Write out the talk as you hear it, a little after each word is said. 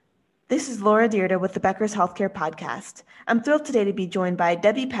This is Laura Dierda with the Becker's Healthcare Podcast. I'm thrilled today to be joined by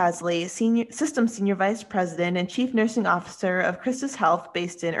Debbie Pasley, Senior Vice President and Chief Nursing Officer of Christus Health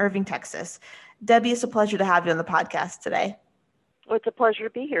based in Irving, Texas. Debbie, it's a pleasure to have you on the podcast today. Well, it's a pleasure to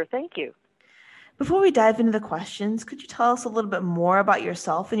be here. Thank you. Before we dive into the questions, could you tell us a little bit more about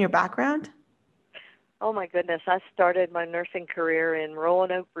yourself and your background? Oh, my goodness. I started my nursing career in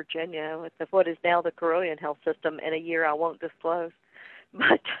Roanoke, Virginia, with what is now the Carilion Health System in a year I won't disclose.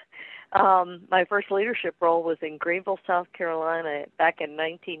 But my first leadership role was in Greenville, South Carolina, back in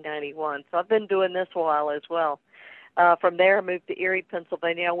 1991. So I've been doing this a while as well. From there, I moved to Erie,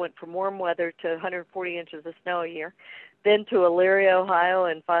 Pennsylvania. I went from warm weather to 140 inches of snow a year, then to Elyria, Ohio,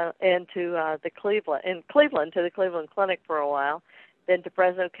 and to Cleveland to the Cleveland Clinic for a while, then to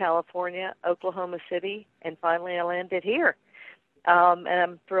Fresno, California, Oklahoma City, and finally I landed here. And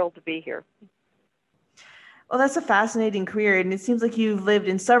I'm thrilled to be here. Well, that's a fascinating career, and it seems like you've lived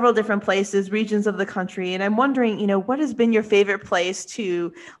in several different places, regions of the country. And I'm wondering, what has been your favorite place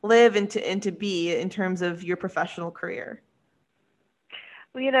to live and to be in terms of your professional career?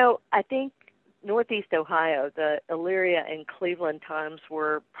 Well, I think Northeast Ohio, the Elyria and Cleveland times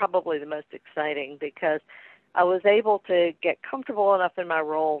were probably the most exciting because I was able to get comfortable enough in my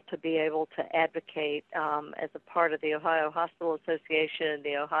role to be able to advocate as a part of the Ohio Hospital Association and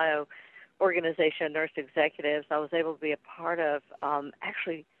the Ohio Organization of Nurse Executives. I was able to be a part of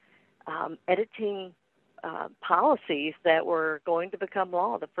editing policies that were going to become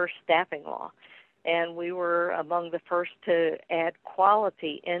law, the first staffing law. And we were among the first to add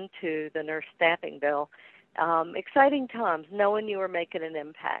quality into the nurse staffing bill. Exciting times, knowing you were making an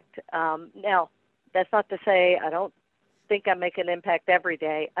impact. Now, that's not to say I don't think I make an impact every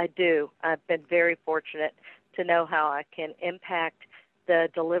day. I do. I've been very fortunate to know how I can impact the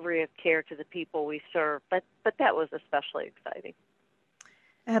delivery of care to the people we serve. But that was especially exciting.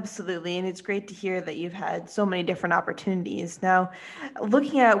 Absolutely. And it's great to hear that you've had so many different opportunities. Now,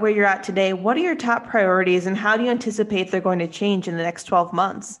 looking at where you're at today, what are your top priorities and how do you anticipate they're going to change in the next 12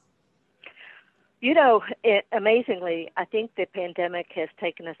 months? Amazingly, I think the pandemic has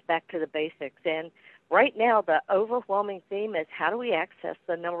taken us back to the basics. And right now, the overwhelming theme is how do we access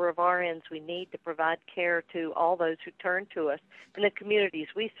the number of RNs we need to provide care to all those who turn to us in the communities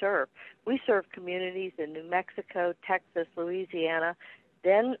we serve. We serve communities in New Mexico, Texas, Louisiana,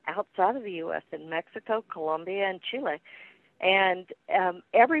 then outside of the U.S. in Mexico, Colombia, and Chile. And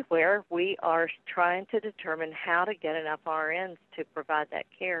everywhere we are trying to determine how to get enough RNs to provide that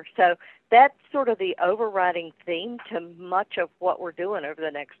care. So that's sort of the overriding theme to much of what we're doing over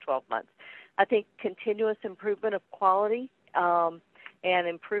the next 12 months. I think continuous improvement of quality and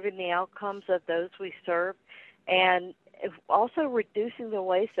improving the outcomes of those we serve, and also reducing the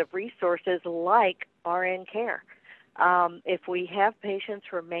waste of resources like RN care. If we have patients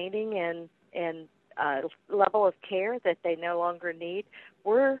remaining in level of care that they no longer need,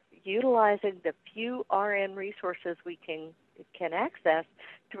 we're utilizing the few RN resources we can access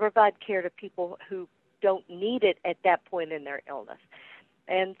to provide care to people who don't need it at that point in their illness.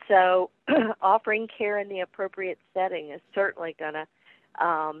 And so offering care in the appropriate setting is certainly going to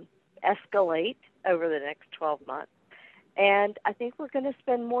escalate over the next 12 months. And I think we're going to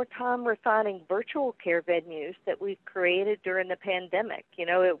spend more time refining virtual care venues that we've created during the pandemic.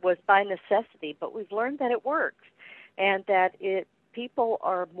 It was by necessity, but we've learned that it works and that people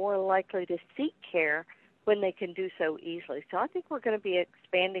are more likely to seek care when they can do so easily. So I think we're going to be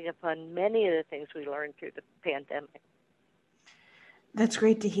expanding upon many of the things we learned through the pandemic. That's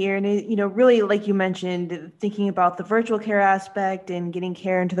great to hear. And, really, like you mentioned, thinking about the virtual care aspect and getting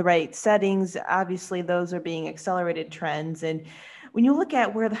care into the right settings, obviously those are being accelerated trends. And when you look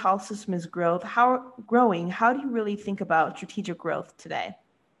at where the health system is how do you really think about strategic growth today?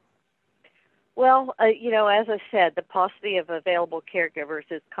 Well, as I said, the paucity of available caregivers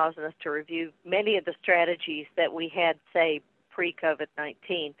is causing us to review many of the strategies that we had, say,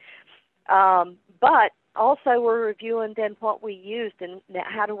 pre-COVID-19. But also, we're reviewing then what we used and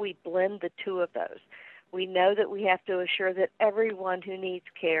how do we blend the two of those. We know that we have to assure that everyone who needs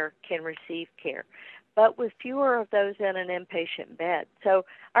care can receive care, but with fewer of those in an inpatient bed. So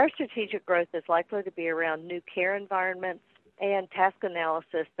our strategic growth is likely to be around new care environments and task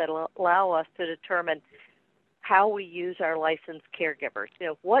analysis that allow us to determine how we use our licensed caregivers.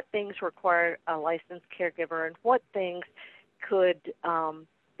 What things require a licensed caregiver and what things could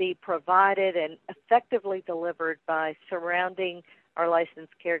be provided and effectively delivered by surrounding our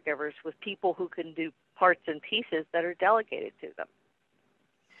licensed caregivers with people who can do parts and pieces that are delegated to them.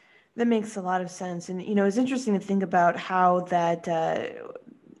 That makes a lot of sense. And, it's interesting to think about how that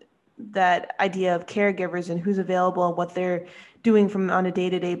that idea of caregivers and who's available and what they're doing from on a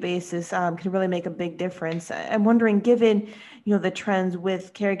day-to-day basis can really make a big difference. I'm wondering, given the trends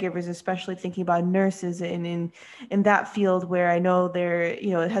with caregivers, especially thinking about nurses and in that field where I know there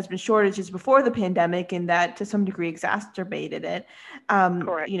it has been shortages before the pandemic, and that to some degree exacerbated it.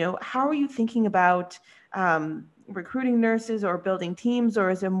 Correct. How are you thinking about recruiting nurses or building teams, or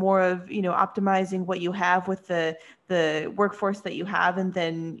is it more of optimizing what you have with the workforce that you have, and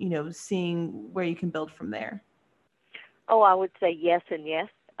then seeing where you can build from there? Oh, I would say yes and yes.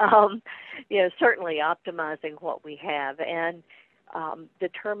 Certainly optimizing what we have and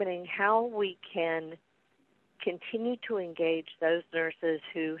determining how we can continue to engage those nurses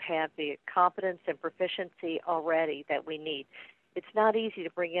who have the competence and proficiency already that we need. It's not easy to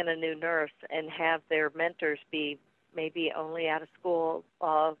bring in a new nurse and have their mentors be maybe only out of school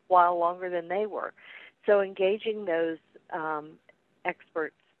a while longer than they were. So engaging those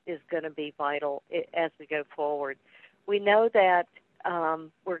experts is going to be vital as we go forward. We know that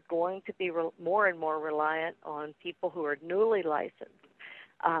we're going to be more and more reliant on people who are newly licensed.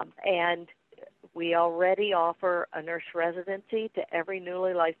 And we already offer a nurse residency to every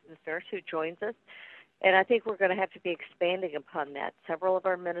newly licensed nurse who joins us. And I think we're going to have to be expanding upon that. Several of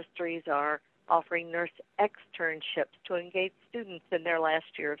our ministries are offering nurse externships to engage students in their last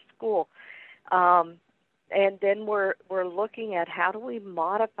year of school. And then we're looking at how do we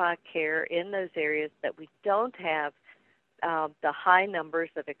modify care in those areas that we don't have the high numbers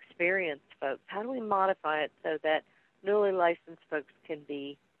of experienced folks. How do we modify it so that newly licensed folks can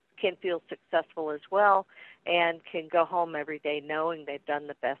feel successful as well and can go home every day knowing they've done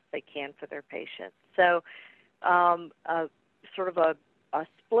the best they can for their patients? So sort of a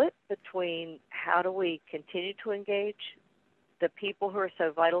split between how do we continue to engage the people who are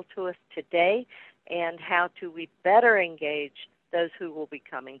so vital to us today and how do we better engage those who will be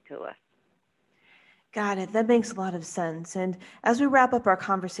coming to us. Got it. That makes a lot of sense. And as we wrap up our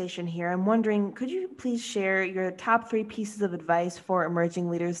conversation here, I'm wondering, could you please share your top 3 pieces of advice for emerging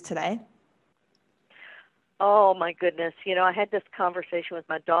leaders today? Oh, my goodness. I had this conversation with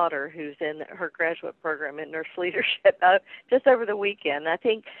my daughter who's in her graduate program in nurse leadership just over the weekend. I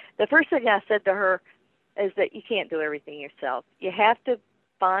think the first thing I said to her is that you can't do everything yourself. You have to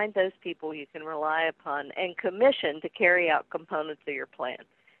find those people you can rely upon and commission to carry out components of your plan.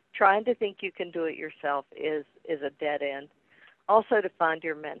 Trying to think you can do it yourself is a dead end. Also, to find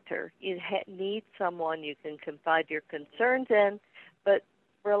your mentor. You need someone you can confide your concerns in, but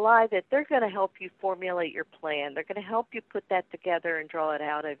rely that they're going to help you formulate your plan. They're going to help you put that together and draw it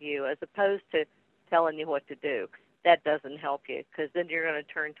out of you, as opposed to telling you what to do. That doesn't help you, because then you're going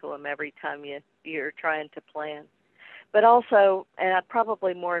to turn to them every time you're trying to plan. But also, and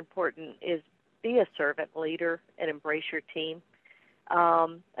probably more important, is be a servant leader and embrace your team.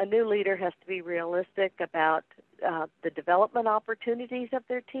 A new leader has to be realistic about the development opportunities of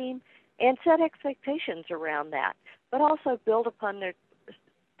their team and set expectations around that, but also build upon their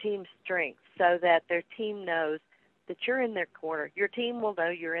team's strengths so that their team knows that you're in their corner. Your team will know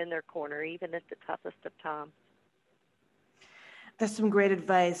you're in their corner, even at the toughest of times. That's some great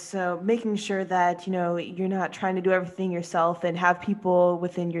advice. So making sure that, you're not trying to do everything yourself and have people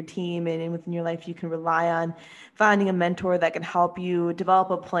within your team and within your life you can rely on, finding a mentor that can help you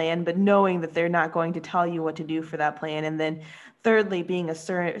develop a plan, but knowing that they're not going to tell you what to do for that plan. And then thirdly, being a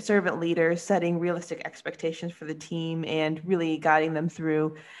servant leader, setting realistic expectations for the team and really guiding them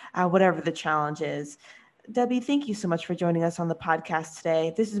through whatever the challenge is. Debbie, thank you so much for joining us on the podcast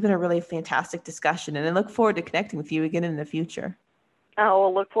today. This has been a really fantastic discussion, and I look forward to connecting with you again in the future. I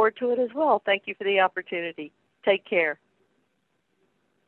will look forward to it as well. Thank you for the opportunity. Take care.